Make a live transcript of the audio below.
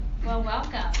Well,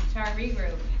 welcome to our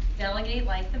regroup, Delegate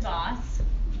Like the Boss.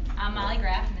 I'm Molly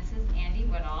Graff and this is Andy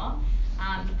Woodall.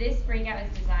 This breakout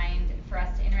is designed for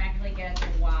us to interactively get at the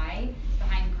why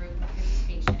behind group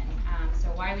participation. So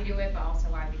why we do it, but also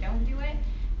why we don't do it.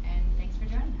 And thanks for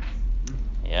joining us.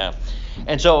 Yeah.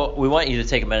 And so we want you to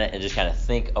take a minute and just kind of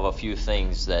think of a few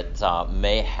things that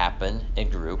may happen in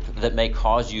group that may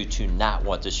cause you to not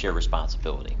want to share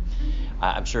responsibility.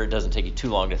 I'm sure it doesn't take you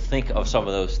too long to think of some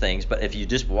of those things, but if you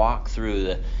just walk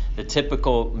through the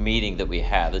typical meeting that we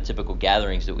have, the typical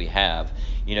gatherings that we have,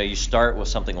 you start with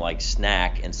something like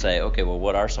snack and say, okay, well,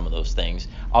 what are some of those things?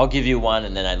 I'll give you one,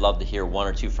 and then I'd love to hear one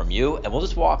or two from you, and we'll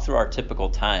just walk through our typical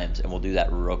times, and we'll do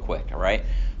that real quick, all right?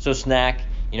 So snack,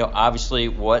 obviously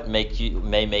what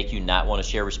may make you not want to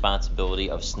share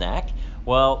responsibility of snack?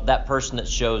 Well, that person that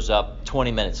shows up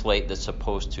 20 minutes late that's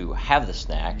supposed to have the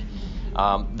snack,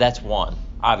 that's one.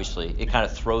 Obviously, it kind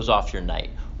of throws off your night.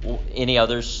 Any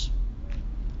others?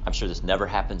 I'm sure this never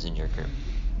happens in your group.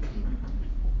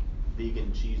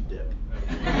 Vegan cheese dip.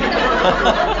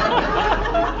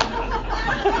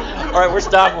 All right, we're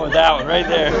stopping with that one right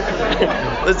there.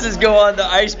 Let's just go on to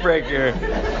icebreaker.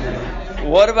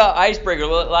 What about icebreaker?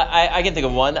 Well, I can think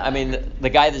of one. I mean, the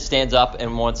guy that stands up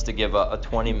and wants to give a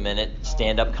 20-minute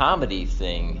stand-up comedy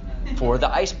thing for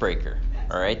the icebreaker.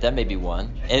 All right, that may be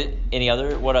one. Any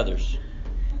other? What others?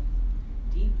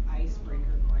 Deep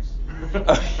icebreaker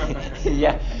question.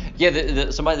 Yeah.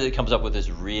 Somebody that comes up with this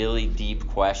really deep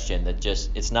question that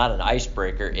it's not an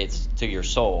icebreaker, it's to your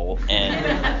soul,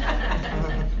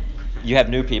 and you have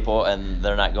new people and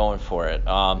they're not going for it.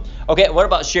 Okay, what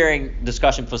about sharing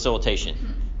discussion facilitation?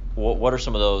 What are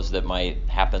some of those that might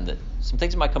happen? Some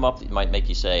things that might come up that might make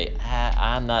you say,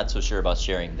 I'm not so sure about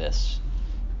sharing this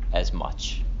as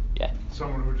much. Yeah.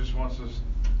 Someone who just wants to,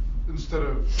 instead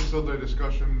of facilitate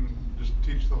discussion, just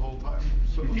teach the whole time.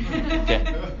 So.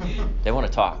 Okay. They want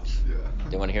to talk. Yeah.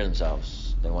 They want to hear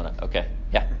themselves. They want to. Okay.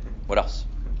 Yeah. What else?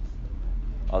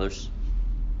 Others?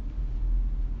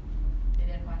 They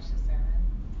didn't watch the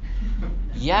sermon.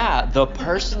 Yeah, the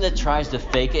person that tries to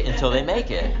fake it until they make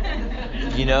it.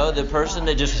 The person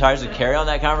that just tries to carry on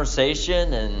that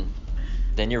conversation, and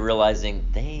then you're realizing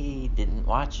they didn't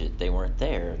watch it. They weren't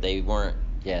there. They weren't.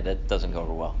 Yeah, that doesn't go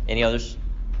over well. Any others?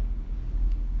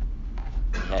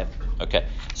 Okay.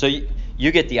 So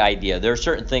you get the idea. There are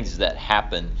certain things that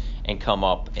happen and come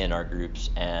up in our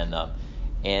groups, and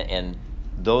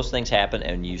those things happen,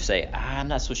 and you say, I'm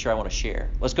not so sure I want to share.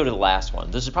 Let's go to the last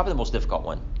one. This is probably the most difficult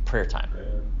one. Prayer time.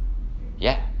 Prayer.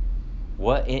 Yeah.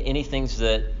 Any things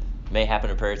that may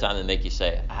happen in prayer time that make you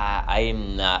say, I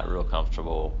am not real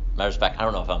comfortable. Matter of fact, I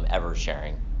don't know if I'm ever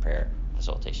sharing prayer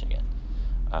facilitation again.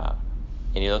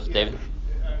 Any of those, David?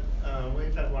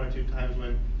 We've had one or two times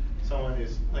when someone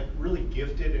is like really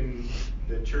gifted in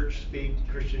the church speak,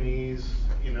 Christianese,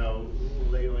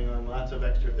 ladling on lots of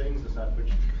extra things and stuff,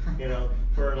 which,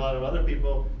 for a lot of other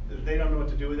people, they don't know what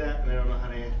to do with that, and they don't know how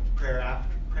to pray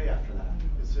after that.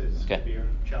 It's Okay. could be a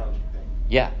challenging thing.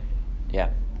 Yeah,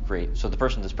 great. So the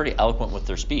person that's pretty eloquent with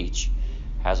their speech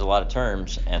has a lot of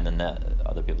terms, and then the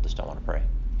other people just don't want to pray.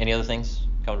 Any other things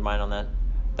come to mind on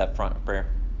that front of prayer?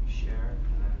 You share,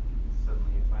 and then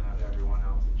suddenly you find out everyone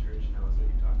else at church knows what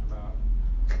you talked about.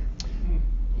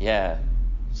 Yeah,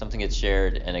 something gets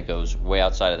shared and it goes way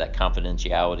outside of that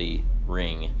confidentiality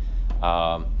ring.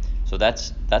 So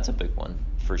that's a big one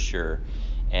for sure.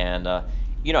 And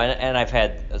and I've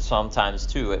had sometimes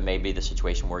too. It may be the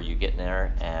situation where you get in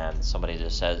there and somebody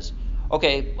just says,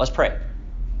 "Okay, let's pray."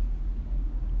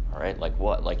 All right, like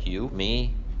what? Like you,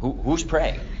 me? Who's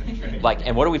praying?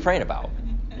 And what are we praying about?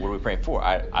 What are we praying for?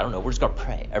 I don't know. We're just gonna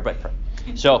pray. Everybody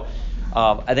pray. So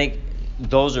I think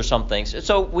those are some things.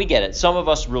 So we get it. Some of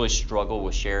us really struggle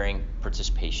with sharing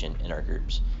participation in our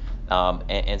groups.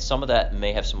 And some of that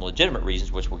may have some legitimate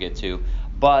reasons, which we'll get to.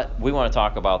 But we want to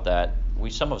talk about that.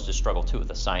 Some of us just struggle too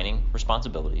with assigning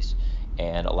responsibilities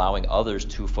and allowing others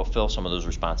to fulfill some of those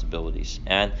responsibilities.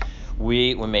 And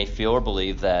we may feel or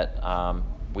believe that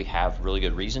we have really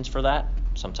good reasons for that.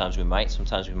 Sometimes we might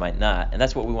not. And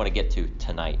that's what we want to get to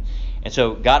tonight. And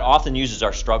so God often uses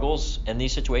our struggles in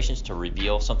these situations to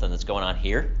reveal something that's going on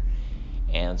here.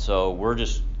 And so we're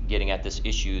just getting at this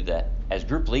issue that as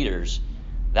group leaders,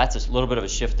 that's a little bit of a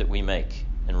shift that we make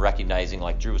in recognizing,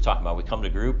 like Drew was talking about, we come to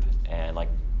group, and like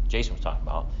Jason was talking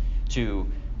about, to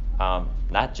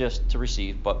not just to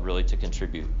receive, but really to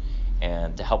contribute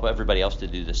and to help everybody else to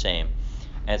do the same.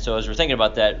 And so as we're thinking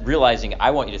about that, realizing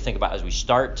I want you to think about as we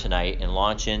start tonight and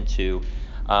launch into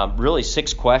really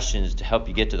 6 questions to help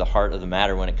you get to the heart of the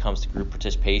matter when it comes to group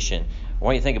participation. I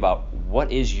want you to think about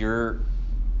what is your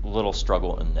little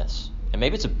struggle in this. And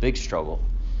maybe it's a big struggle.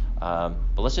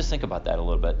 But let's just think about that a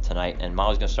little bit tonight. And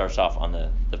Molly's going to start us off on the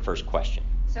first question.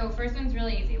 So first one's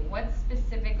really easy. What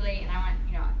specifically, and I want,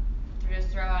 to just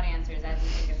throw out answers as you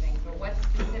think of things, but what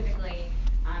specifically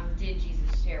did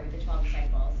Jesus share with the 12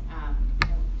 disciples?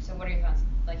 So what are your thoughts,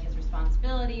 like his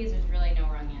responsibilities? There's really no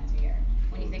wrong answer here.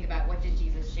 When you think about what did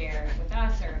Jesus share with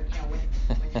us or, with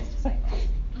his disciples.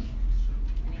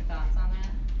 Any thoughts on that?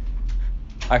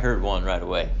 I heard one right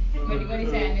away. What did he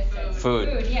say? I missed it.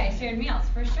 Food. Yeah, he shared meals,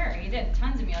 for sure. He did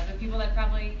tons of meals with people that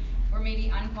probably were maybe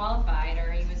unqualified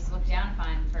or he was looked down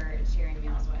upon for sharing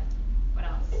meals with. What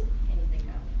else can you think of?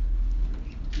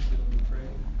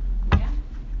 Yeah?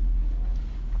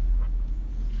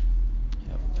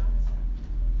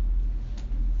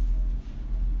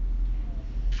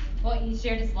 Well, he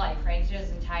shared his life, right? He shared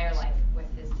his entire life with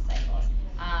his disciples.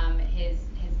 His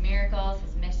miracles,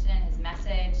 his mission, his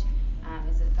message,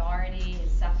 his authority,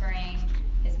 his suffering,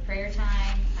 his prayer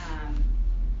time,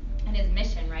 and his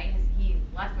mission, right? He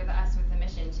left with us with the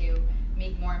mission to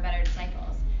make more and better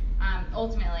disciples.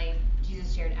 Ultimately,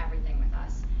 Jesus shared everything with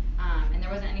us. And there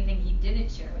wasn't anything he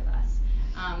didn't share with us,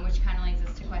 which kind of leads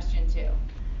us to question 2.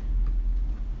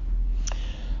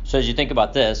 So as you think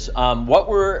about this, what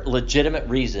were legitimate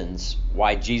reasons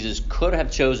why Jesus could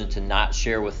have chosen to not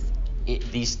share with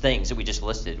these things that we just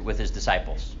listed with his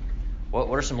disciples? What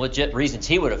are some legit reasons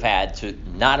he would have had to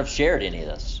not have shared any of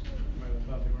this? Might have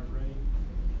thought they weren't ready.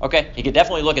 Okay, he could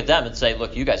definitely look at them and say,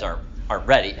 look, you guys aren't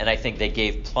ready. And I think they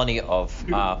gave plenty of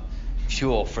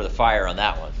fuel for the fire on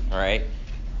that one. All right.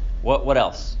 What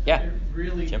else? Yeah. They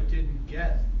really Jim? didn't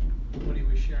get what he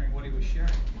was sharing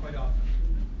quite often.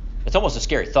 It's almost a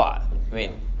scary thought. I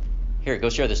mean, here, go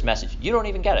share this message. You don't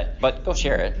even get it, but go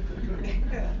share it.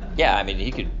 Yeah, I mean, he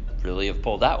could really have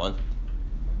pulled that one.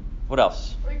 What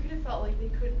else? Or you could have felt like they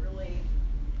couldn't relate.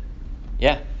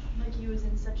 Yeah. Like he was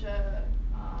in such a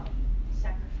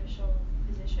sacrificial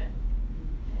position.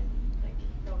 And like he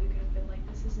probably could have been like,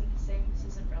 this isn't the same, this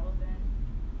isn't relevant.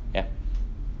 Yeah.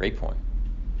 Great point.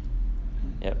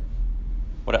 Yep.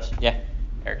 What else? Yeah.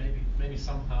 Eric. Maybe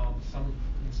somehow, in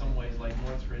some ways, like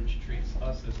Northridge treats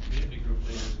us as community group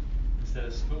leaders, instead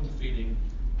of spoon feeding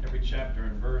every chapter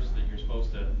and verse that you're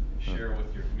supposed to share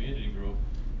with your community group,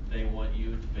 they want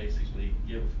you to basically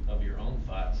give of your own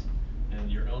thoughts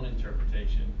and your own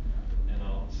interpretation, and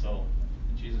all. So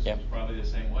Jesus was probably the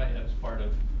same way. That's part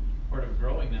of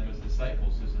growing them as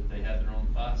disciples, is that they had their own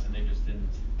thoughts and they just didn't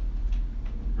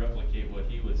replicate what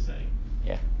he was saying.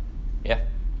 Yeah. Yeah.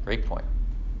 Great point.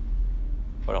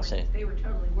 What else? They were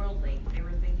totally worldly. They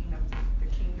were thinking of the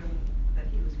kingdom that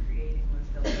he was creating was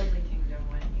the worldly kingdom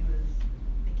when he was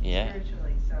thinking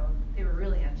spiritually. So they were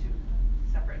really on 2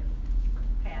 separate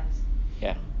paths.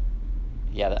 Yeah.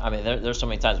 Yeah, I mean, there's so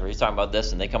many times where he's talking about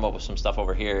this and they come up with some stuff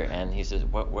over here and he says,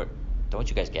 what, don't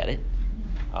you guys get it?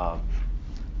 I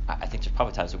think there's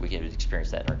probably times that we get to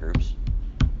experience that in our groups.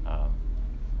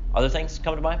 Other things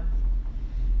come to mind?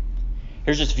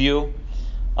 Here's just a few.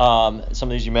 Some of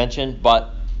these you mentioned,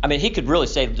 but I mean, he could really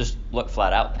say, just look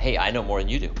flat out, hey, I know more than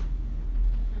you do.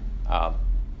 I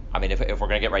mean, if we're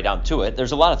going to get right down to it,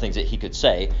 there's a lot of things that he could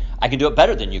say. I can do it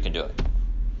better than you can do it.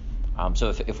 So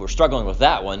if we're struggling with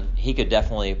that one, he could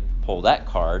definitely pull that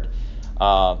card.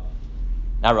 Now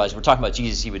I realize we're talking about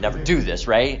Jesus, he would never do this,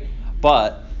 right?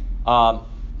 But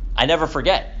I never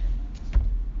forget.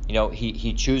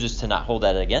 He chooses to not hold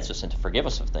that against us and to forgive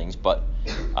us of things. But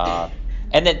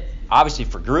and then obviously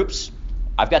for groups,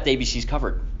 I've got the ABCs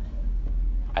covered.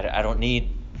 I don't need,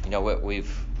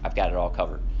 I've got it all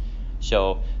covered.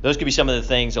 So those could be some of the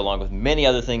things, along with many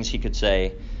other things he could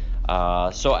say.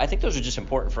 So I think those are just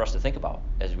important for us to think about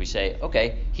as we say,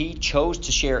 okay, he chose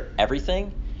to share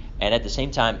everything, and at the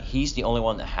same time, he's the only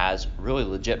one that has really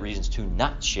legit reasons to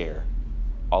not share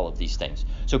all of these things.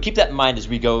 So keep that in mind as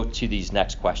we go to these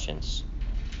next questions.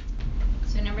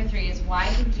 So number 3 is,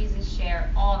 why did Jesus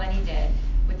share all that he did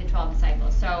with the 12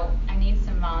 disciples? So I need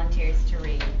some volunteers to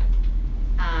read.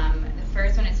 The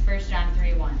first one is 1 John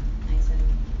 3:1. Nice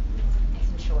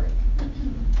and short.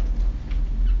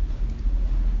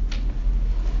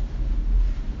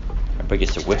 Everybody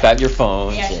gets to whip out your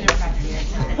phones. Yeah, I should have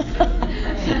practiced.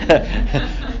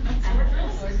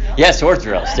 Yeah, sword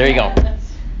drills. There you go.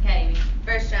 Okay, Amy.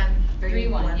 1 John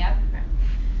 3:1. Yep.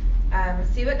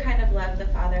 See what kind of love the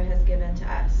Father has given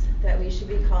to us, that we should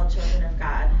be called children of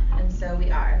God, and so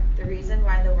we are. The reason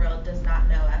why the world does not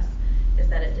know us is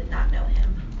that it did not know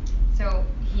him. So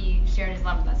he shared his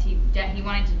love with us. He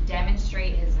wanted to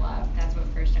demonstrate his love. That's what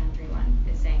 1 John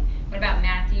 3:1 is saying. What about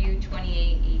Matthew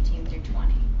 28:18 through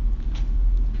 20?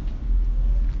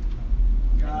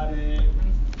 Got it.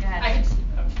 Go ahead.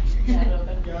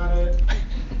 Got it.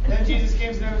 Then Jesus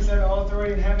came to them and said, all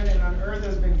authority in heaven and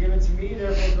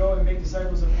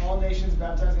disciples of all nations,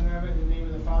 baptizing them in the name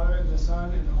of the Father, the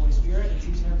Son, and the Holy Spirit, and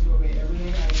teaching them to obey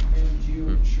everything I have commanded you.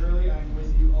 And surely I am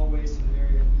with you always to the very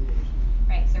end of the age.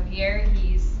 Right, so here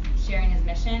he's sharing his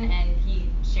mission, and he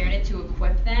shared it to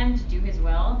equip them to do his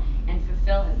will and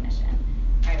fulfill his mission.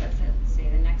 All right, let's see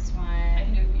the next one. I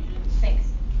can do Ephesians. Thanks.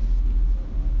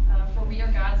 For we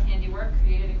are God's handiwork,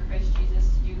 created in Christ Jesus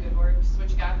to do good works,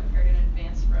 which God prepared in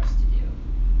advance for us to do.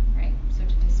 Right, so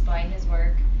to display his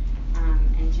work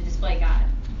and to display God.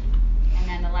 And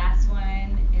then the last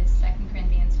one is 2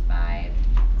 Corinthians 5,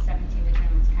 17 to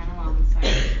 21. It's kind of long, sorry.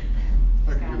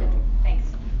 I can do that one. Thanks.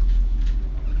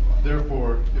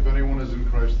 Therefore, if anyone is in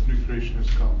Christ, the new creation has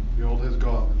come. The old has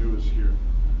gone, the new is here.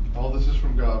 All this is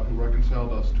from God, who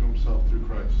reconciled us to himself through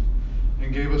Christ,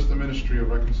 and gave us the ministry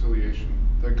of reconciliation,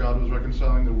 that God was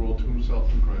reconciling the world to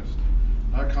himself in Christ,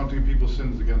 not counting people's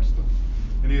sins against them.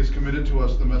 And he has committed to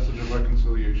us the message of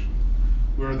reconciliation.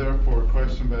 We are therefore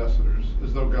Christ's ambassadors,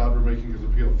 as though God were making his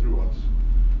appeal through us.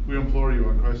 We implore you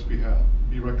on Christ's behalf,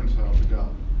 be reconciled to God.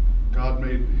 God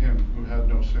made him who had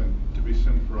no sin to be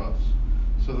sin for us,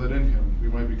 so that in him we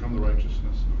might become the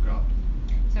righteousness of God.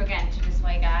 So again, to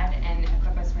display God and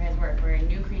equip us for his work. We're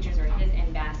new creatures, we're his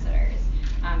ambassadors,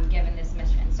 given this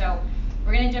mission. So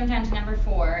we're going to jump down to number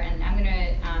 4, and I'm going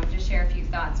to just share a few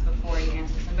thoughts before you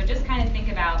answer this one. But just kind of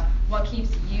think about what keeps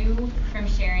you from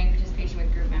sharing participation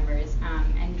with group members,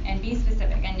 and be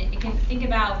specific. And you can think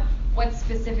about what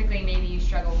specifically maybe you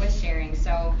struggle with sharing.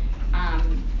 So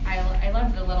I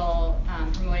love the little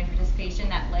promoting participation,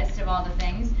 that list of all the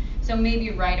things. So maybe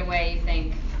right away you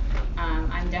think,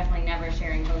 I'm definitely never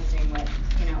sharing hosting with,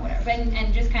 whatever.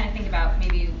 And just kind of think about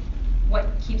maybe what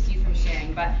keeps you from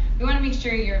sharing. But we want to make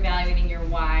sure you're evaluating your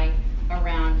why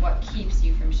around what keeps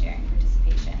you from sharing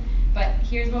participation. But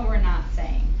here's what we're not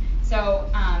saying. So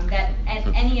that at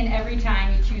any and every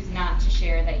time you choose not to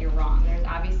share, that you're wrong. There's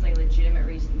obviously legitimate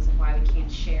reasons of why we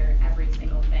can't share every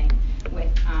single thing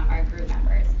with our group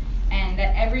members. And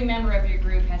that every member of your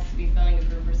group has to be filling a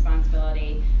group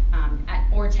responsibility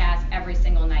or task every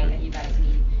single night that you guys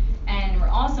meet. And we're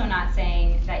also not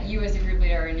saying that you as a group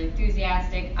leader are an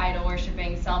enthusiastic,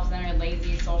 idol-worshipping, self-centered,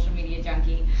 lazy, social media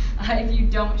junkie if you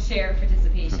don't share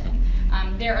participation.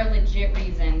 There are legit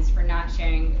reasons for not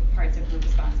sharing parts of group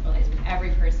responsibilities with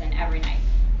every person every night.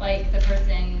 Like the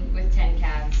person with 10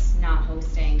 cats not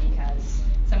hosting because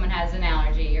someone has an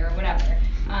allergy or whatever.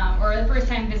 Or the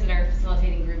first-time visitor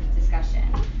facilitating group discussion.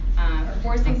 Or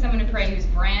forcing someone to pray who's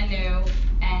brand new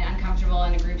and uncomfortable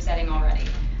in a group setting already.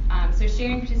 So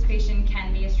sharing participation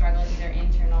can be a struggle, either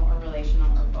internal or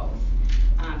relational or both.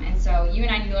 And so you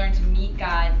and I need to learn to meet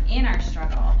God in our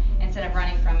struggle instead of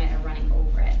running from it or running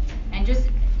over it. And just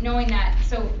knowing that,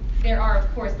 so there are,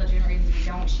 of course, legitimate reasons we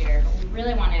don't share, but we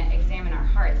really want to examine our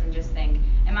hearts and just think,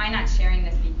 am I not sharing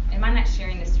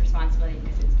this responsibility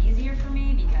because it's easier for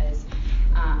me? Because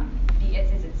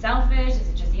is it selfish? Is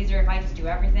it just easier if I just do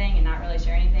everything and not really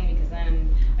share anything because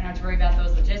then I don't have to worry about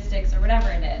those logistics or whatever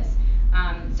it is?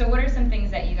 So what are some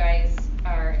things that you guys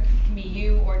can be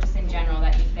you or just in general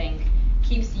that you think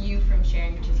keeps you from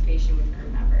sharing participation with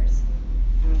group members?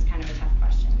 And it's kind of a tough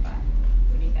question, but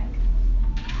what do you think?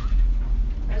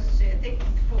 I think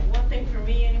for one thing for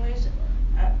me anyways,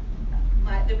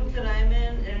 the group that I'm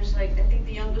in, there's I think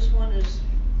the youngest one is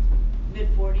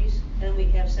mid-40s, and we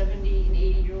have 70 and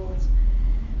 80-year-olds.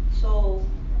 So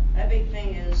a big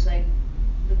thing is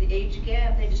with the age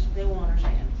gap, they won't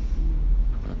understand.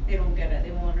 They don't get it.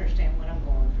 They won't understand what I'm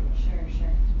going through.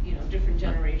 Sure. Different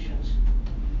generations.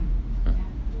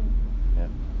 Yeah.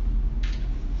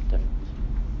 Definitely.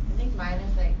 I think mine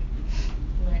is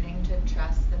learning to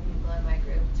trust the people in my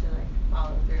group to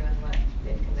follow through on what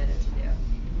they've committed to do.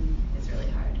 It's really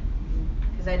hard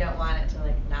because I don't want it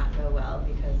to not go well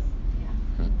because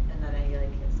and then I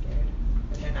get scared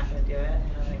that they're not going to do it,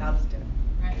 and I'm I'll just do it.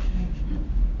 Right.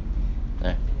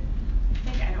 Yeah. I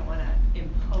think I don't want to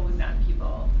impose on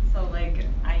people. So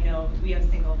I know we have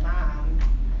single moms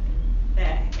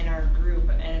that in our group,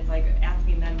 and it's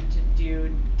asking them to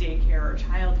do daycare or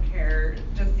childcare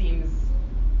just seems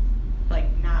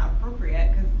not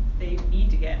appropriate because they need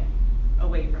to get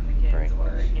away from the kids Right.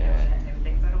 or that type of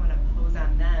thing. So I don't want to impose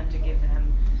on them to give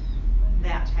them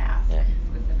that task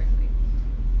specifically.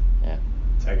 Yeah.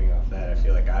 Tagging off that, I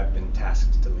feel like I've been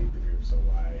tasked to lead the group, so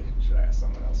why should I ask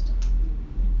someone else to?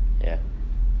 Yeah.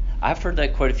 I've heard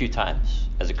that quite a few times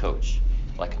as a coach.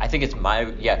 I think it's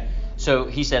So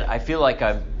he said, I feel like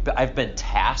I've been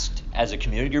tasked as a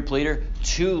community group leader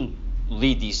to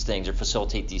lead these things or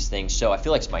facilitate these things. So I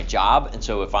feel like it's my job. And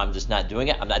so if I'm just not doing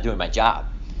it, I'm not doing my job.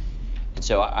 And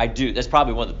so I do. That's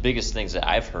probably one of the biggest things that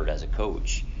I've heard as a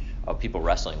coach of people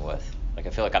wrestling with.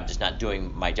 Like I feel like I'm just not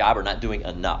doing my job or not doing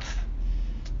enough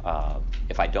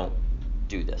if I don't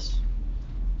do this.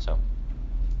 So.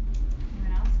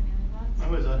 Anyone else? Any other thoughts?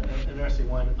 That was an interesting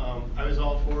one. I was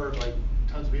all for like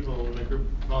tons of people in the group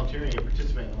volunteering and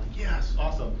participating. I'm like, yes,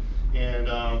 awesome. And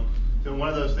so one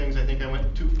of those things, I think I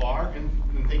went too far in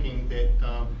thinking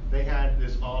that they had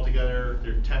this all together,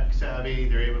 they're tech savvy,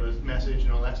 they're able to message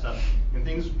and all that stuff, and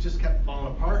things just kept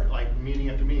falling apart, like meeting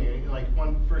after meeting. Like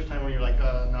first time when you're like,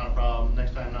 not a problem,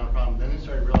 next time not a problem. Then I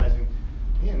started realizing,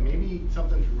 man, maybe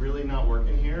something's really not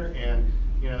working here, and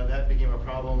that became a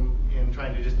problem in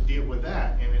trying to just deal with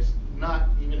that, and it's not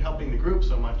even helping the group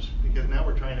so much because now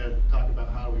we're trying to talk about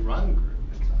how we run the group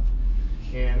and stuff.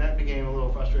 And that became a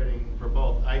little frustrating for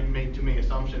both. I made too many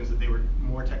assumptions that they were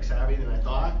more tech savvy than I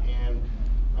thought, and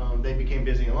they became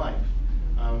busy in life.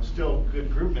 Still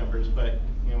good group members, but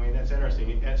that's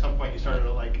interesting. At some point you started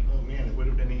to like, oh man, it would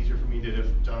have been easier for me to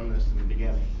have done this in the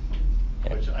beginning,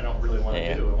 which I don't really want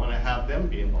to do. I want to have them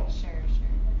be involved. Sure.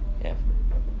 Yeah.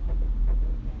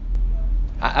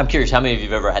 I'm curious, how many of you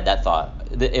have ever had that thought?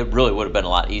 It really would have been a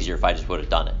lot easier if I just would have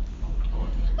done it.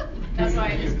 That's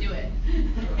why I just do it.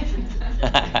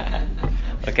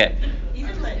 Okay.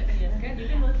 Even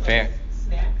with Fair.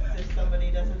 snacks, if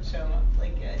somebody doesn't show up,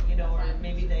 or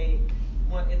maybe they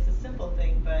want, it's a simple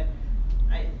thing, but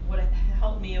what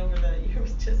helped me over the year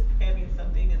was just having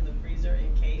something in the freezer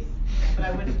in case, but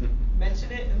I wouldn't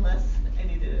mention it unless I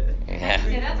needed it.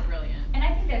 Yeah, that's brilliant. And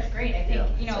I think that's great. I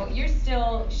think, you're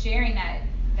still sharing that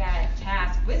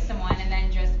task with someone and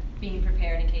then just being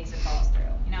prepared in case it falls through.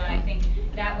 And I think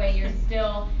that way you're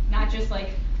still not just like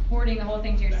hoarding the whole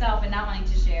thing to yourself and not wanting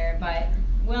to share, but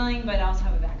willing, but also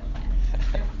have a backup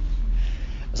plan.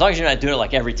 As long as you're not doing it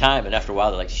like every time, and after a while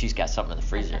they're like, she's got something in the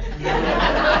freezer.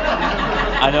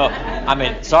 I know. I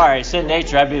mean, sorry, sin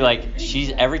nature, I'd be like,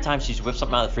 every time she's whipped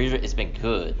something out of the freezer, it's been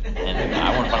good. And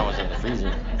I want to find out what's in the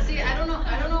freezer. See, I don't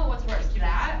know what's worse,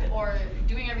 that or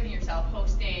doing everything yourself,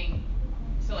 hosting,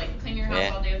 so like cleaning your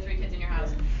house all day with 3 kids in your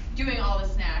house, doing all the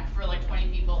snack for like 20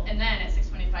 people, and then at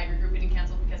 6:25 your group getting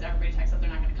canceled because everybody texts that they're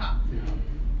not going to come.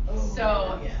 Yeah. Oh,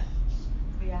 so.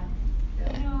 Yeah.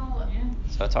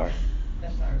 So it's hard.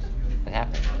 That's ours. It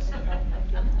happens.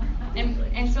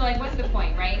 And so like what's the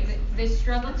point, right? The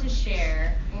struggle to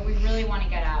share, what we really want to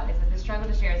get out is that the struggle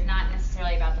to share is not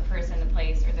necessarily about the person, the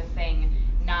place, or the thing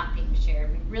not being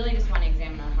shared. We really just want to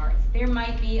examine our hearts. There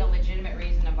might be a legitimate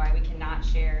reason of why we cannot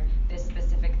share this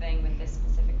specific thing with this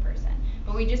specific person.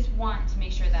 But we just want to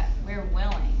make sure that we're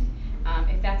willing,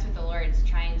 if that's what the Lord's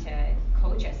trying to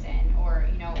coach us in, or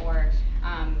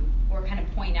kind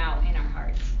of point out in our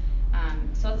hearts.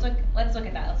 So let's look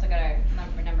at that. Let's look at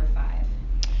our number 5.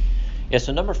 Yeah,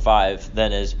 so number 5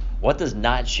 then is, what does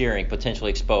not sharing potentially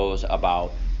expose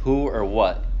about who or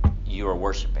what you are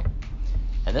worshiping?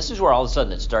 And this is where all of a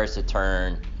sudden it starts to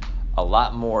turn a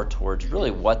lot more towards really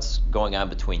what's going on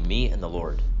between me and the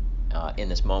Lord in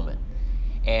this moment.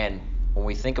 And when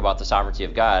we think about the sovereignty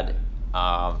of God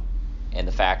and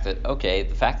the fact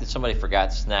that somebody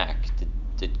forgot snack,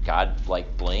 did God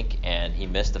blink and he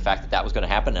missed the fact that was going to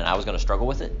happen and I was going to struggle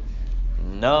with it?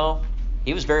 No.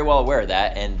 He was very well aware of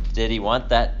that, and did he want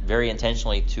that very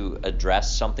intentionally to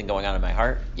address something going on in my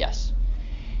heart? Yes.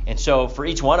 And so for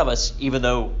each one of us, even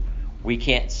though we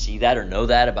can't see that or know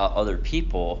that about other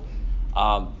people,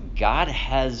 God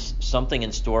has something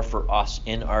in store for us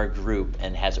in our group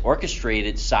and has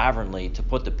orchestrated sovereignly to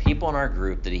put the people in our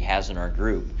group that he has in our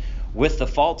group with the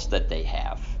faults that they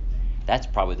have. That's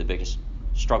probably the biggest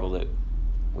struggle that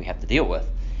we have to deal with.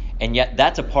 And yet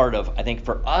that's a part of, I think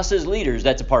for us as leaders,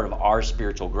 that's a part of our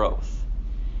spiritual growth.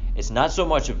 It's not so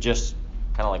much of just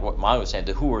kind of like what Molly was saying,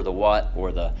 the who or the what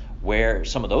or the where,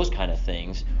 some of those kind of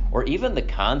things, or even the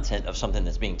content of something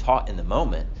that's being taught in the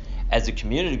moment. As a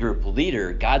community group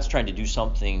leader, God's trying to do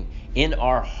something in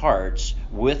our hearts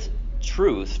with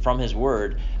truth from his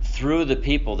word through the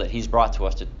people that he's brought to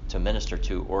us to minister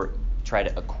to or try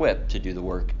to equip to do the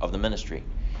work of the ministry.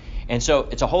 And so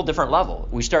it's a whole different level.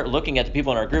 We start looking at the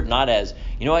people in our group not as,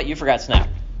 you know what, you forgot snack.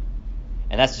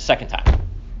 And that's the second time.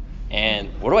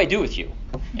 And what do I do with you?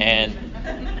 And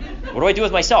what do I do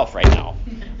with myself right now?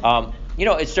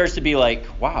 It starts to be like,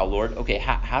 wow, Lord, okay,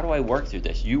 how do I work through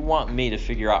this? You want me to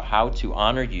figure out how to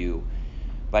honor you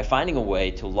by finding a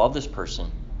way to love this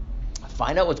person,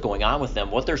 find out what's going on with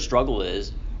them, what their struggle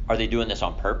is. Are they doing this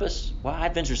on purpose? Well,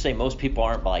 I'd venture to say most people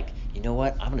aren't, like, you know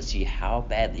what, I'm going to see how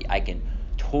badly I can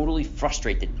totally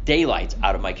frustrate the daylights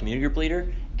out of my community group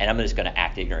leader, and I'm just going to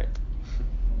act ignorant.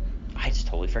 I just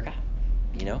totally forgot.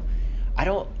 I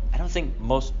don't think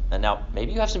most, and now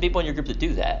maybe you have some people in your group that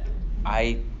do that.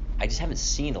 I just haven't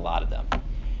seen a lot of them.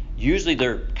 usually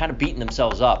they're kind of beating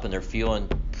themselves up and they're feeling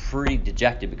pretty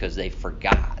dejected because they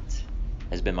forgot,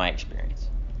 has been my experience.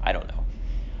 I don't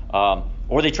know.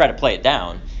 Or they try to play it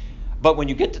down. But when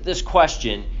you get to this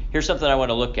question, here's something I want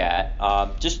to look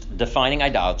at. Just defining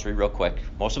idolatry real quick.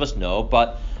 Most of us know,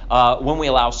 but when we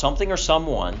allow something or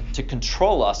someone to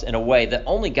control us in a way that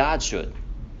only God should,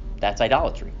 that's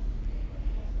idolatry.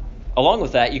 Along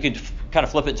with that, you could kind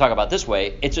of flip it and talk about it this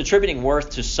way. It's attributing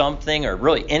worth to something or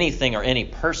really anything or any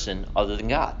person other than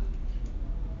God.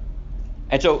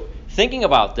 And so thinking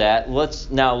about that, let's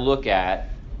now look at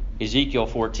Ezekiel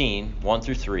 14, 1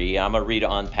 through 3. I'm going to read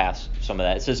on past some of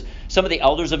that. It says, some of the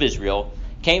elders of Israel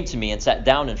came to me and sat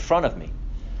down in front of me.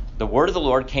 The word of the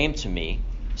Lord came to me,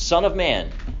 Son of man,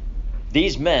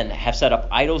 these men have set up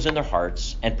idols in their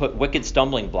hearts and put wicked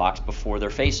stumbling blocks before their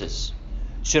faces.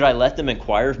 Should I let them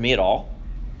inquire of me at all?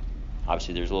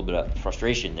 Obviously, there's a little bit of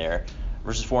frustration there.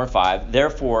 Verses 4 and 5.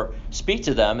 Therefore, speak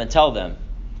to them and tell them,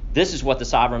 this is what the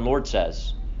sovereign Lord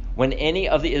says. When any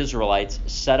of the Israelites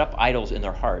set up idols in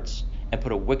their hearts and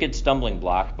put a wicked stumbling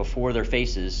block before their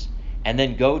faces and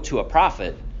then go to a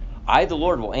prophet, I, the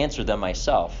Lord, will answer them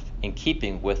myself in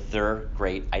keeping with their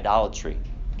great idolatry.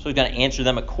 So he's going to answer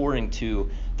them according to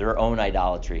their own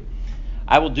idolatry.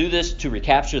 I will do this to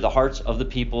recapture the hearts of the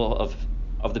people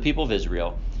of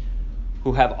Israel,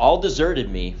 who have all deserted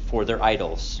me for their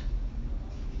idols.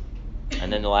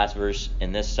 And then the last verse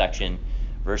in this section,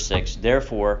 verse 6.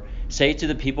 Therefore, say to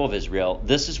the people of Israel,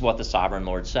 this is what the sovereign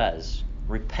Lord says.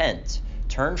 Repent,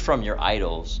 turn from your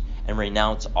idols, and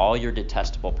renounce all your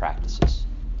detestable practices.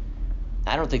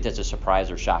 I don't think that's a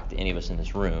surprise or shock to any of us in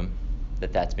this room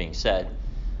that that's being said.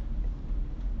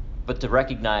 But to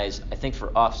recognize, I think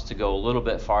for us to go a little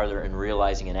bit farther in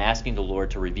realizing and asking the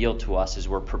Lord to reveal to us as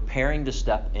we're preparing to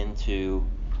step into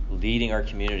leading our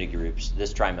community groups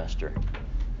this trimester.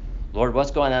 Lord,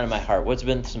 what's going on in my heart? What's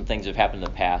been some things that have happened in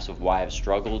the past of why I've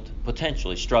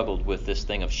potentially struggled with this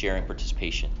thing of sharing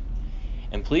participation?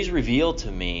 And please reveal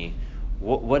to me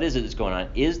what is it that's going on?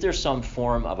 Is there some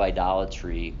form of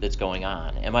idolatry that's going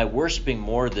on? Am I worshiping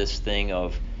more this thing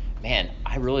of, man,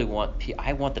 I want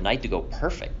the night to go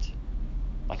perfect.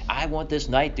 Like, I want this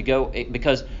night to go,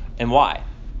 because, and why?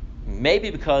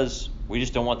 Maybe because we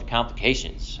just don't want the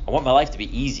complications. I want my life to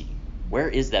be easy. Where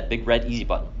is that big red easy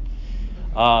button?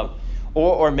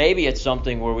 Or maybe it's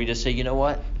something where we just say, you know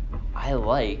what? I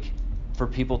like for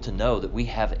people to know that we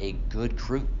have a good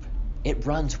group. It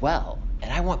runs well.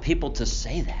 And I want people to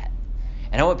say that.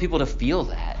 And I want people to feel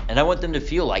that. And I want them to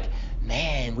feel like,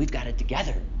 man, we've got it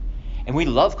together. And we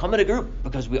love coming to group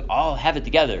because we all have it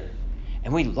together.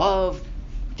 And we love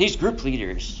these group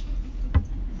leaders.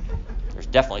 There's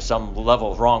definitely some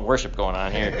level of wrong worship going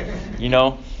on here, you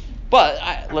know.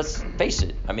 But let's face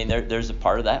it. I mean, there's a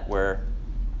part of that where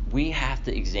we have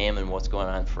to examine what's going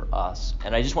on for us.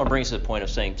 And I just want to bring us to the point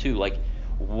of saying, too, like,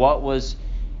 what was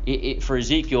it for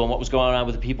Ezekiel and what was going on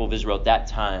with the people of Israel at that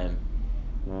time,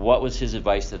 what was his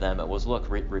advice to them? It was, look,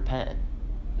 repent.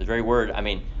 The very word, I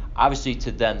mean, obviously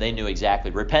to them, they knew exactly.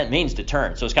 Repent means to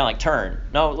turn. So it's kind of like turn.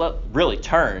 No, really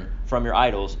turn from your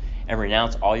idols and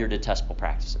renounce all your detestable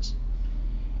practices.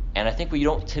 And I think we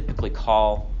don't typically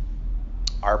call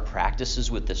our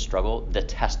practices with this struggle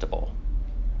detestable.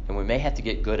 And we may have to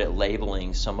get good at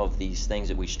labeling some of these things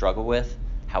that we struggle with,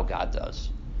 how God does.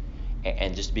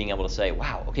 And just being able to say,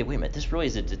 wow, okay, wait a minute, this really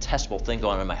is a detestable thing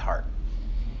going on in my heart.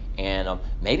 And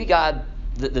maybe God,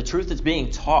 the truth that's being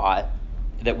taught,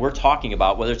 that we're talking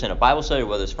about, whether it's in a Bible study,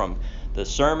 whether it's from the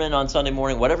sermon on Sunday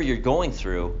morning, whatever you're going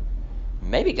through,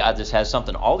 maybe God just has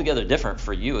something altogether different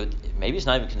for you. Maybe it's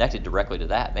not even connected directly to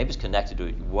that. Maybe it's connected to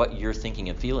what you're thinking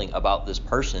and feeling about this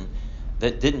person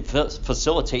that didn't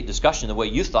facilitate discussion the way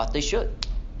you thought they should.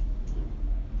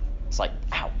 It's like,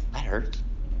 ow, that hurt.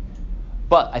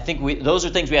 But I think those are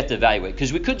things we have to evaluate,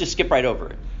 because we could just skip right over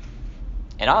it.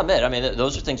 And I'll admit, I mean,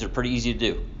 those are things that are pretty easy to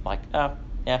do. Like,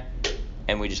 yeah,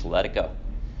 and we just let it go.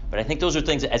 But I think those are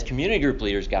things that as community group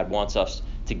leaders, God wants us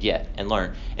to get and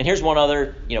learn. And here's one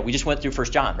other, we just went through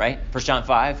 1 John, right? 1 John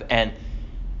 5, and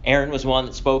Aaron was one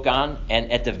that spoke on.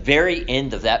 And at the very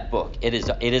end of that book, it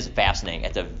is fascinating.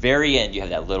 At the very end, you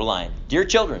have that little line, "Dear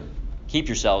children, keep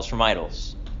yourselves from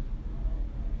idols."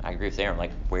 I agree with Aaron.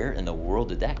 Like, where in the world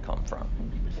did that come from?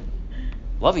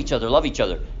 Love each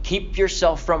other. Keep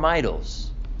yourself from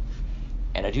idols.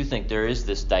 And I do think there is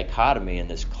this dichotomy and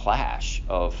this clash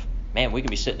of, man, we can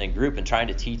be sitting in a group and trying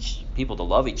to teach people to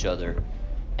love each other,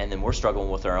 and then we're struggling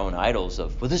with our own idols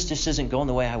of, well, this just isn't going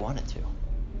the way I want it to.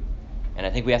 And I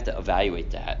think we have to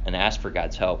evaluate that and ask for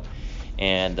God's help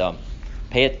and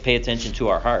pay attention to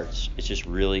our hearts. It's just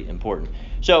really important.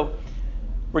 So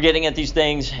we're getting at these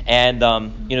things, and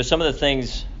some of the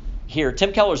things here,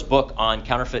 Tim Keller's book on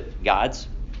counterfeit gods,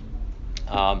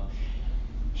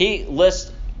 he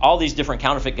lists all these different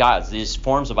counterfeit gods, these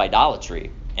forms of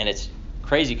idolatry, and it's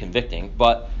crazy convicting.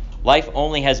 But life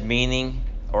only has meaning,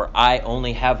 or I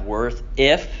only have worth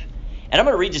if, and I'm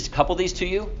going to read just a couple of these to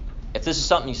you. If this is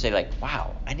something you say like,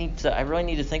 wow, I really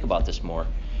need to think about this more,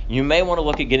 you may want to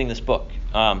look at getting this book.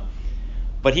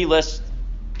 But he lists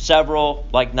several,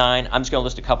 like 9. I'm just going to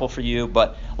list a couple for you.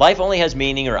 But life only has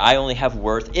meaning, or I only have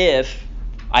worth if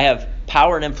I have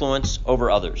power and influence over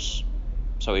others.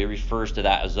 So he refers to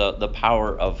that as the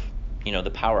power of,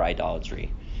 the power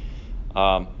idolatry.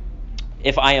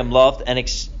 If I am loved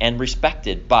and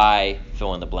respected by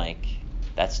fill in the blank,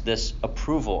 that's this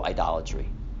approval idolatry.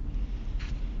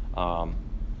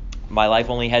 My life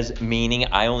only has meaning,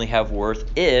 I only have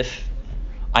worth if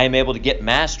I am able to get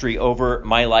mastery over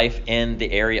my life in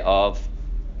the area of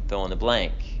fill in the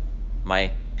blank,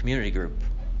 my community group.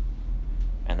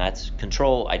 And that's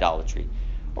control idolatry,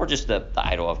 or just the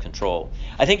idol of control.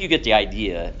 I think you get the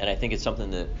idea, and I think it's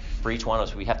something that for each one of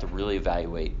us we have to really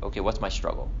evaluate. Okay, what's my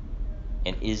struggle?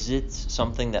 And is it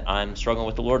something that I'm struggling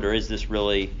with the Lord, or is this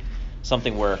really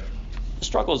something where the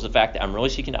struggle is the fact that I'm really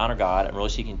seeking to honor God, I'm really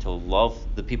seeking to love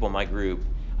the people in my group,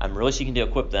 I'm really seeking to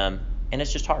equip them, and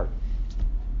it's just hard.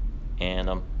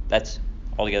 And that's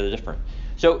altogether different.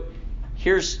 So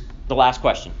here's the last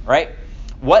question, right?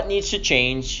 What needs to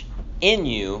change in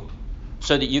you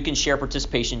so that you can share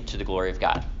participation to the glory of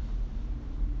God?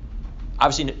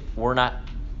 Obviously, we're not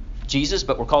Jesus,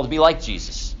 but we're called to be like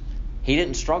Jesus. He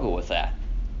didn't struggle with that.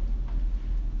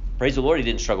 Praise the Lord, he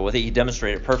didn't struggle with it. He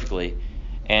demonstrated it perfectly.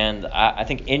 And I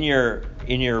think in your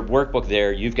workbook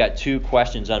there, you've got 2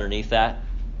 questions underneath that,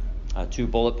 2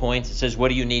 bullet points. It says, what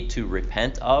do you need to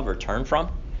repent of or turn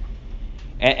from?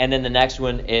 And then the next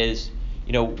one is,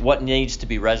 what needs to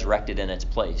be resurrected in its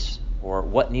place, or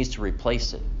what needs to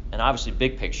replace it? And obviously,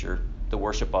 big picture, the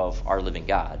worship of our living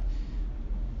God.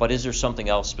 But is there something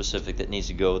else specific that needs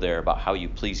to go there about how you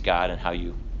please God and how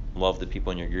you love the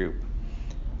people in your group?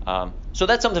 So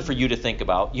that's something for you to think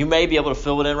about. You may be able to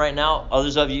fill it in right now.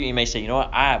 Others of you may say, you know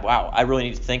what, I really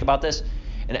need to think about this.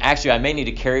 And actually, I may need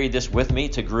to carry this with me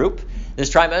to group this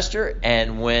trimester.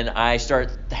 And when I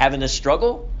start having this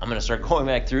struggle, I'm going to start going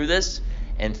back through this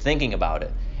and thinking about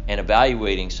it and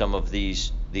evaluating some of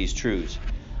these truths.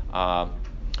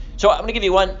 So I'm going to give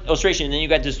you one illustration, and then you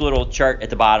got this little chart at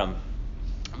the bottom.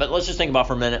 But let's just think about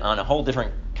for a minute on a whole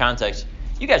different context.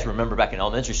 You guys remember back in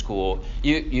elementary school,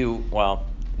 well,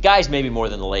 guys maybe more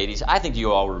than the ladies. I think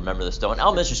you all remember this though. In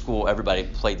elementary school, everybody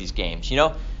played these games,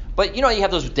 But you have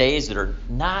those days that are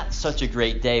not such a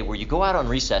great day where you go out on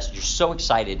recess, you're so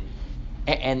excited,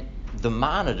 and the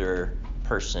monitor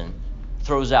person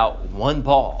throws out one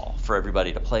ball for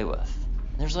everybody to play with.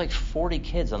 And there's like 40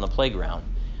 kids on the playground.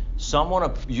 Some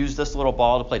want to use this little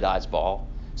ball to play dodgeball.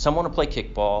 Some want to play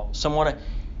kickball. Some want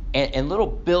to, and little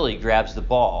Billy grabs the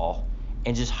ball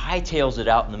and just hightails it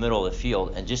out in the middle of the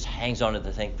field and just hangs onto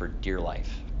the thing for dear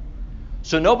life.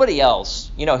 So nobody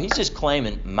else, he's just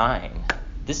claiming mine.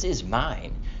 This is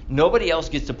mine. Nobody else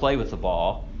gets to play with the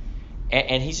ball,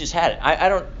 and he's just had it. I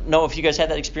don't know if you guys had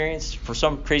that experience. For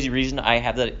some crazy reason, I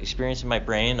have that experience in my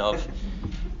brain of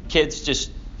kids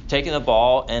just taking the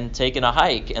ball and taking a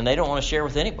hike, and they don't want to share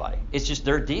with anybody. It's just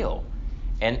their deal.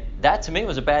 And that, to me,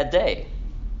 was a bad day.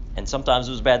 And sometimes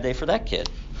it was a bad day for that kid.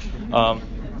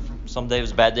 Some day it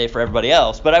was a bad day for everybody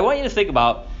else. But I want you to think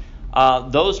about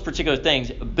those particular things.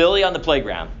 Billy on the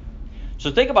playground.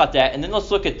 So think about that, and then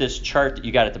let's look at this chart that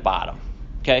you got at the bottom.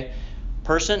 Okay?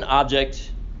 Person,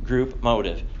 object, group,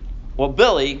 motive. Well,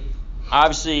 Billy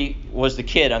obviously was the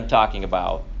kid I'm talking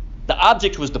about. The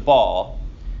object was the ball.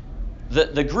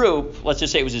 The group, let's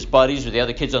just say it was his buddies or the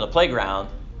other kids on the playground.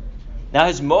 Now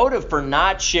his motive for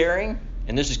not sharing,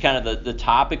 and this is kind of the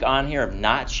topic on here of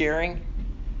not sharing,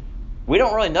 we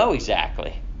don't really know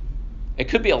exactly. It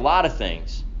could be a lot of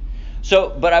things.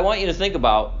 But I want you to think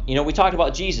about, we talked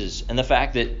about Jesus and the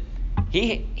fact that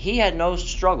he had no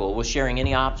struggle with sharing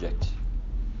any object,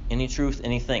 any truth,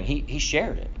 anything. He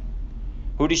shared it.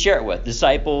 Who did he share it with?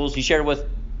 Disciples. He shared it with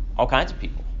all kinds of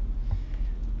people.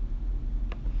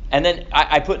 And then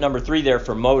I put number 3 there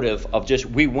for motive of just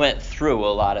we went through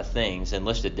a lot of things and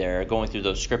listed there, going through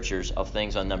those scriptures of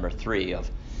things on number 3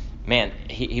 of, man,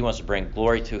 he wants to bring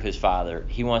glory to his Father.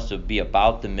 He wants to be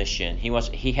about the mission.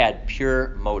 He had pure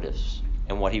motives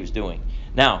in what he was doing.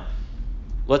 Now,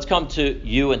 let's come to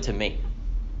you and to me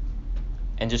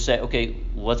and just say, okay,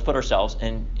 let's put ourselves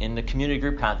in the community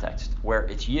group context where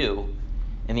it's you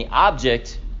and the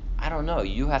object. I don't know.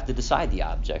 You have to decide the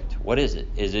object. What is it?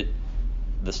 Is it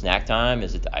the snack time?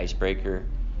 Is it the icebreaker?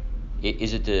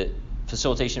 Is it the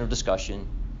facilitation of discussion?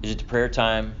 Is it the prayer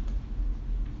time?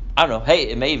 I don't know. Hey,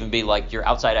 it may even be like your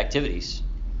outside activities.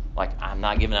 Like, I'm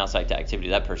not giving outside activity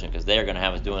to that person because they're going to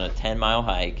have us doing a 10-mile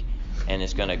hike, and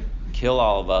it's going to kill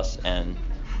all of us, and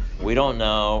we don't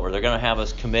know, or they're going to have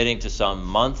us committing to some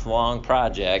month-long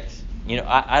project. You know,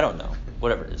 I don't know.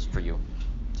 Whatever it is for you.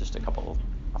 Just a couple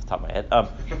off the top of my head.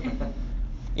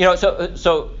 You know,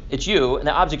 so it's you, and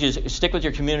the object is stick with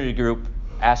your community group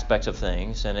aspects of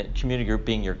things, and a community group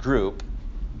being your group.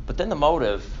 But then the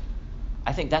motive,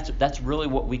 I think that's really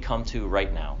what we come to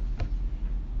right now,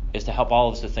 is to help all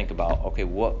of us to think about, okay,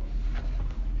 what,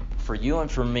 for you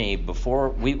and for me, before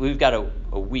we've got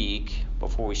a week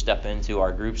before we step into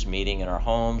our groups meeting in our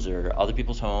homes or other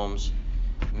people's homes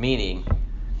meeting.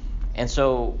 And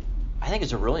so I think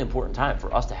it's a really important time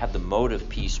for us to have the motive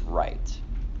piece right.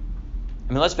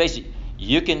 I mean, let's face it,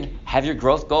 you can have your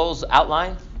growth goals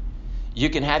outlined, you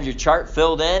can have your chart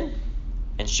filled in,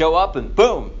 and show up and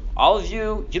boom, all of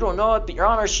you don't know it, but you're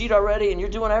on our sheet already and you're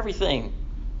doing everything.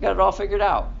 You got it all figured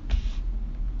out.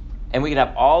 And we can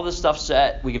have all this stuff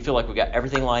set, we can feel like we got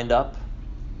everything lined up.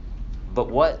 But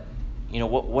what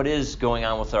is going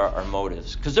on with our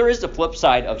motives? Because there is the flip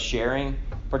side of sharing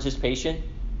participation.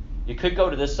 You could go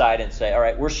to this side and say, all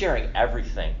right, we're sharing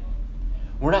everything.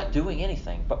 We're not doing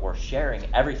anything, but we're sharing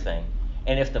everything.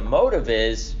 And if the motive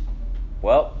is,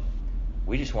 well,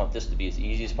 we just want this to be as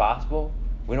easy as possible.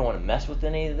 We don't want to mess with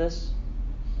any of this.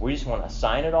 We just want to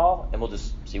assign it all, and we'll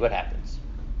just see what happens.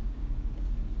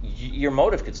 Your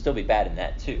motive could still be bad in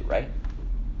that too, right?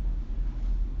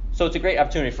 So it's a great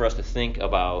opportunity for us to think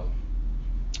about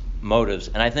motives.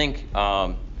 And I think,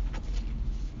 as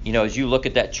you look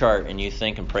at that chart and you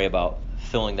think and pray about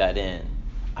filling that in,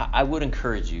 I would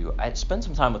encourage you, spend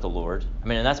some time with the Lord. I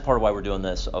mean, and that's part of why we're doing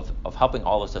this, of helping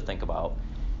all of us to think about,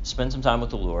 spend some time with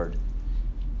the Lord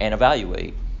and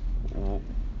evaluate,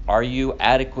 are you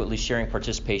adequately sharing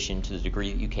participation to the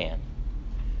degree that you can?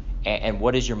 And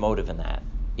what is your motive in that?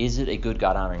 Is it a good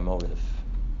God-honoring motive?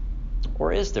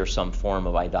 Or is there some form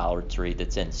of idolatry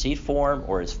that's in seed form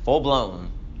or is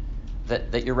full-blown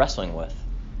that you're wrestling with?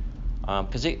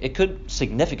 Because it could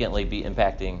significantly be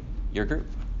impacting your group.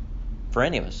 For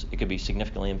any of us, it could be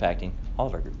significantly impacting all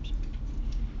of our groups.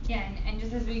 Yeah, and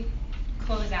just as we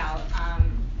close out,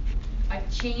 a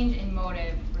change in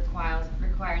motive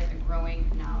requires a growing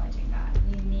knowledge in God.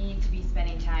 We need to be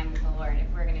spending time with the Lord if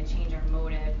we're going to change our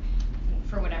motive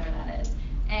for whatever that is.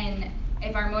 And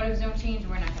if our motives don't change,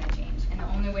 we're not going to change. And the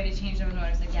only way to change those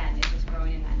motives, again, is just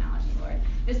growing in that knowledge of the Lord.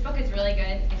 This book is really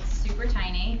good. It's super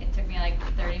tiny. It took me like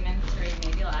 30 minutes to read,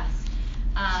 maybe less.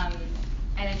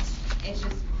 And it's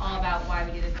just all about why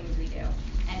we do the things we do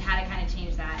and how to kind of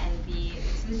change that. And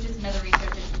this is just another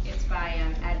research. It's by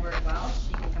Edward Welch.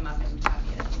 You can come up and copy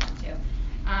it if you want to.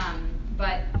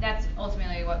 But that's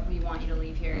ultimately what we want you to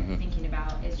leave here thinking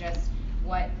about, is just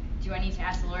what do I need to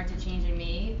ask the Lord to change in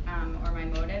me or my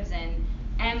motives, and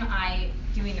am I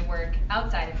doing the work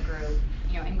outside of the group,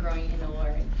 and growing in the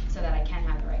Lord so that I can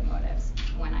have the right motives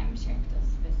when I'm sharing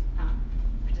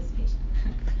participation.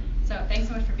 So thanks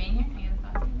so much for being here. Any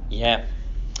other thoughts? Yeah.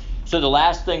 So the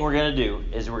last thing we're going to do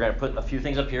is we're going to put a few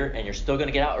things up here, and you're still going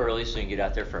to get out early so you can get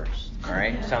out there first. All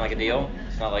right? Sound like a deal?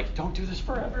 It's not like, don't do this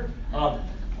forever. All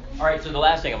right, so the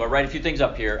last thing, I'm going to write a few things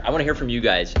up here. I want to hear from you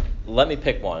guys. Let me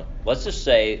pick one. Let's just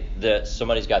say that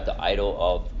somebody's got the idol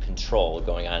of control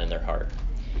going on in their heart.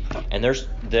 And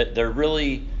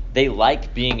they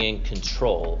like being in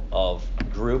control of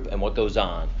group and what goes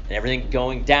on, and everything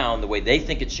going down the way they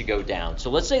think it should go down. So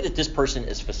let's say that this person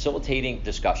is facilitating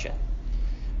discussion.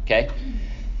 Okay?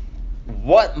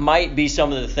 What might be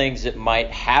some of the things that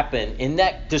might happen in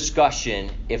that discussion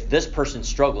if this person's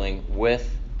struggling with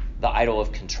the idol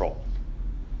of control?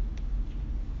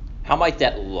 How might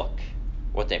that look?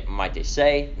 Might they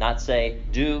say, not say,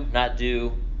 do, not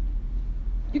do?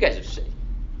 You guys have to say.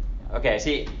 Okay,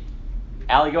 see.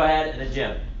 Allie, go ahead, and then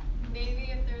Jim. Maybe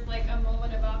if there's like a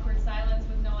moment of awkward silence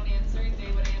with no one answering, they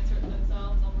would answer it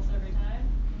themselves almost every time.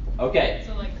 Okay.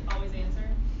 So like always answer.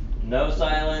 No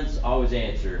silence, always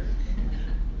answer.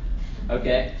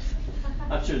 Okay.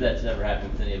 I'm sure that's never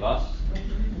happened with any of us.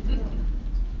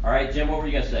 All right, Jim, what were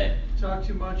you going to say? Talk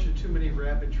too much and too many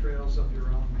rabbit trails of your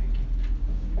own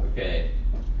making. Okay.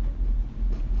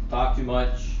 Talk too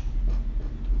much.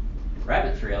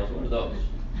 Rabbit trails, what are those?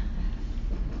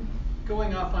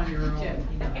 Going off on your own.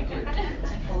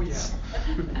 Oh, yeah.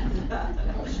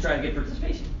 I'm just trying to get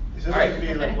participation. Is this going to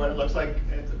be like what it looks like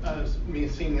me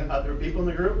seeing other people in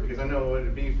the group? Because I know what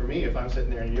it'd be for me if I'm sitting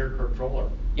there and you're controller.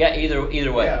 Yeah, either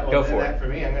way. Yeah, well, go for it. For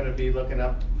me, I'm going to be looking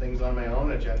up things on my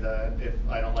own agenda. If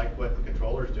I don't like what the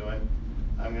controller's doing,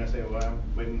 I'm going to say, well,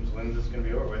 when's this going to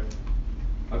be over with?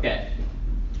 Okay.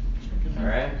 All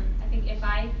right. I think if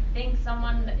I think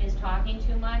someone is talking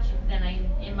too much, then I,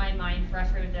 in my mind,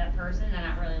 frustrated that person, and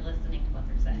I'm not really listening to what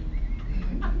they're saying.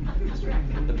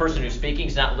 The person who's speaking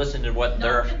is not listening to what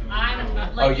they're. I'm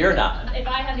like, Oh, you're not. If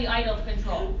I have the idol of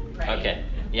control, right? Okay.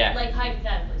 Yeah. Like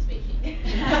hypothetically speaking.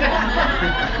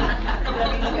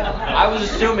 I was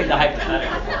assuming the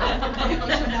hypothetical.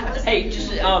 Hey,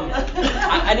 just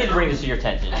I need to bring this to your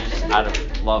attention, just out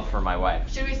of love for my wife.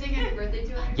 Should we sing happy birthday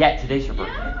to her? Yeah, today's her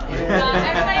birthday.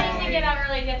 Everybody needs to get out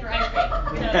early to get their ice cream.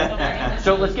 So don't worry.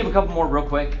 So let's give a couple more real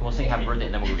quick. We'll sing happy birthday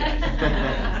and then we'll go get ice cream.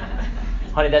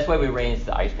 Honey, that's why we arranged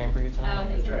the ice cream for you tonight. Oh,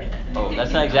 that's right. Oh,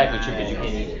 that's not exactly true because you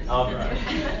can't eat it.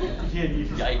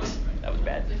 Yikes, that was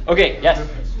bad. Okay, yes.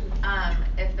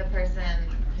 If the person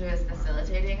who is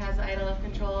facilitating has the idol of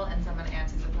control and someone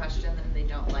answers a question and they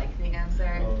don't like the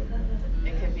answer,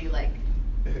 it could be like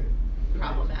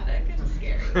problematic and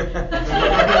scary.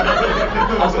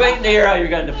 I was waiting to hear how you're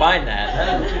going to define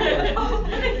that.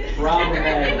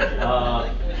 Problematic.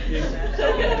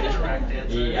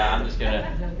 Yeah, I'm just gonna.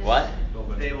 What?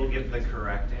 They will give the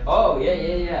correct answer. Oh,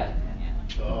 yeah.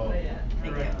 Oh.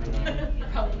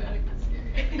 Problematic and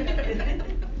scary.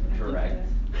 Correct.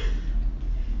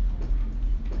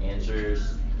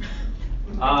 Answers.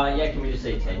 Yeah, can we just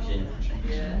say tension?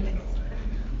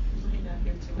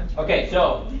 Okay,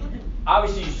 so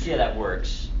obviously you see how that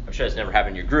works. I'm sure it's never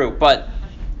happened in your group, but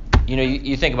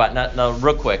you think about now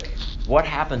real quick. What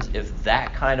happens if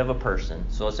that kind of a person?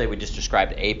 So let's say we just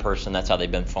described a person. That's how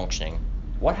they've been functioning.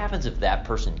 What happens if that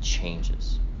person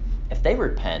changes? If they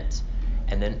repent,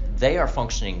 and then they are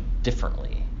functioning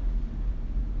differently?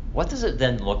 What does it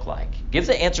then look like? Give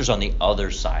the answers on the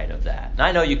other side of that. And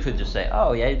I know you could just say,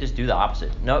 oh yeah, you just do the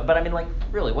opposite. No, but I mean, like,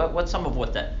 really, what's that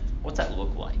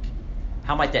look like?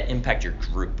 How might that impact your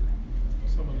group?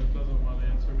 Someone that doesn't want to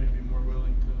answer may be more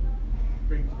willing to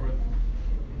bring forth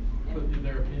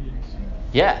their opinions.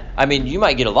 Yeah, I mean, you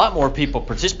might get a lot more people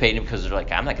participating because they're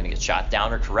like, I'm not going to get shot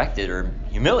down or corrected or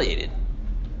humiliated.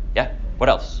 Yeah, what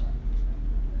else?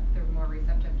 They're more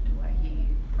receptive to what he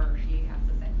or she has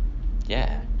to say.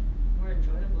 Yeah. More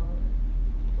enjoyable.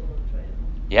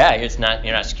 Yeah,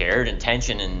 you're not scared and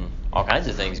tension and all kinds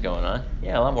of things going on.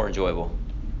 Yeah, a lot more enjoyable.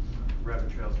 Rabbit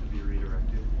trails could be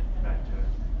redirected back to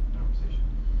conversation.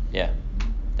 Yeah,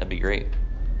 that'd be great.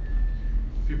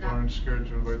 People aren't scared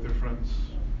to invite their friends.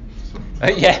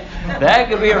 Yeah, that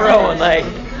could be a real one. Like,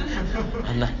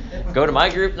 go to my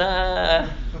group, nah.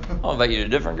 I'll invite you to a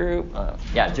different group.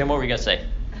 Yeah, Jim, what were you gonna say?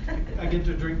 I get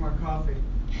to drink more coffee.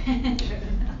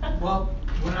 Well,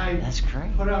 when I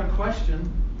put out a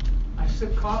question, I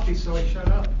sip coffee, so I shut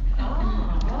up.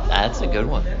 Oh. That's a good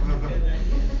one.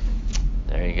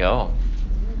 There you go.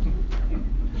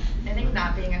 I think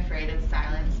not being afraid of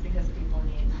silence because people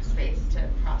need space to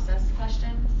process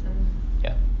questions and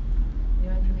new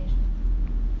information.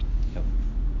 Yep.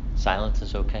 Silence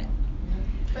is okay.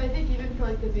 But I think even for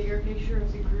like the bigger picture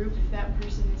of the group, if that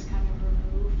person is kind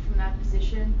of removed from that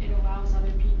position, it allows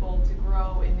other people to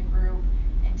grow in the group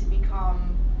and to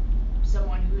become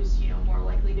someone who's more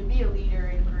likely to be a leader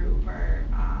in group or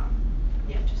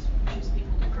just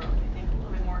people to grow. I think a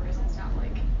little bit more because it's not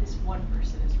like this one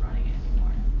person is running it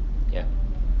anymore. Yeah,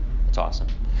 that's awesome.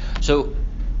 So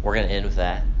we're gonna end with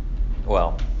that.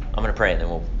 Well, I'm gonna pray and then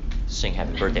we'll sing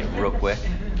happy birthday real quick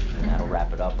and that'll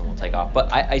wrap it up and we'll take off.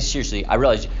 But I seriously, I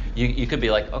realize you could be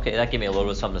like, okay, that gave me a little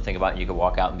bit of something to think about and you could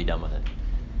walk out and be done with it.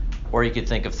 Or you could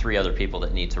think of 3 other people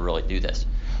that need to really do this.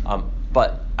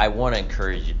 But I want to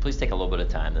encourage you, please take a little bit of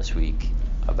time this week,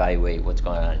 evaluate what's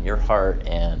going on in your heart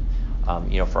and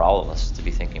for all of us to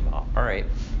be thinking about, all right,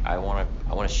 I want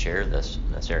to share this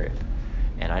in this area.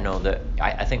 And I know that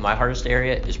I think my hardest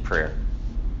area is prayer.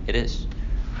 It is.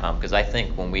 Because I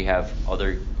think when we have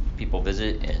other people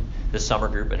visit, and this summer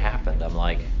group, it happened, I'm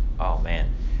like, oh man,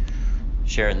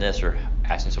 sharing this or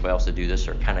asking somebody else to do this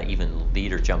or kind of even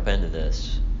lead or jump into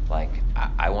this, like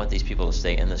I want these people to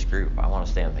stay in this group. I want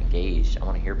to stay engaged. I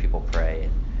want to hear people pray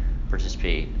and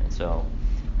participate. And so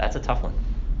that's a tough one.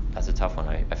 I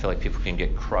feel like people can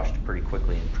get crushed pretty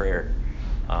quickly in prayer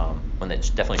when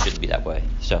it definitely shouldn't be that way.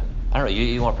 So I don't know,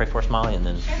 you want to pray for us, Molly, and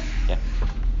then yeah.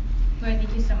 Lord,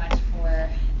 thank you so much for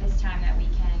this time that we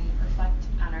can reflect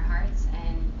on our hearts,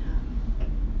 and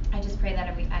I just pray that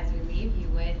as we leave, you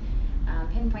would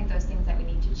pinpoint those things that we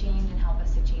need to change and help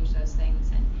us to change those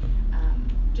things. And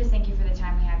just thank you for the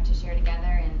time we have to share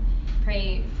together, and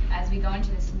pray as we go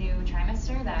into this new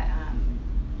trimester that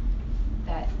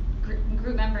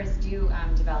group members do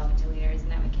develop into leaders,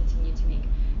 and that we continue to make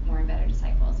more and better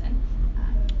disciples and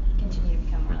continue to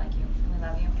become more like you. And we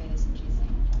love you and pray this in Jesus'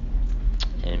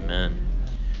 name. Amen.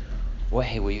 Well,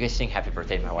 Hey, will you guys sing happy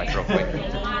birthday to my wife real quick?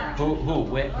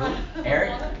 Who?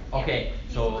 Eric? Okay,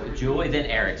 so Julie, then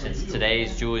Eric, since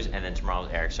today's Julie's and then tomorrow's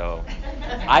Eric. So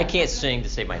I can't sing to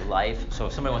save my life, so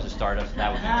if somebody wants to start us,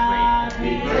 that would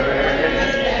be great.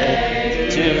 Happy birthday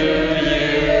to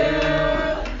you.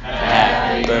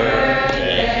 Happy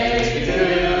birthday to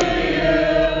you.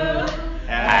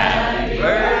 Happy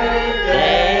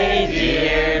birthday,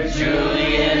 dear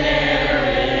Julie and Eric.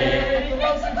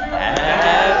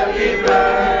 Happy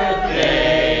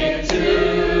birthday to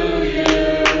you.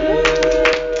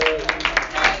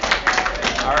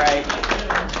 All right.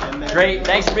 Great.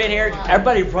 Thanks for being here.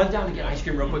 Everybody run down and get ice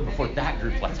cream real quick before that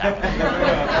group lets out.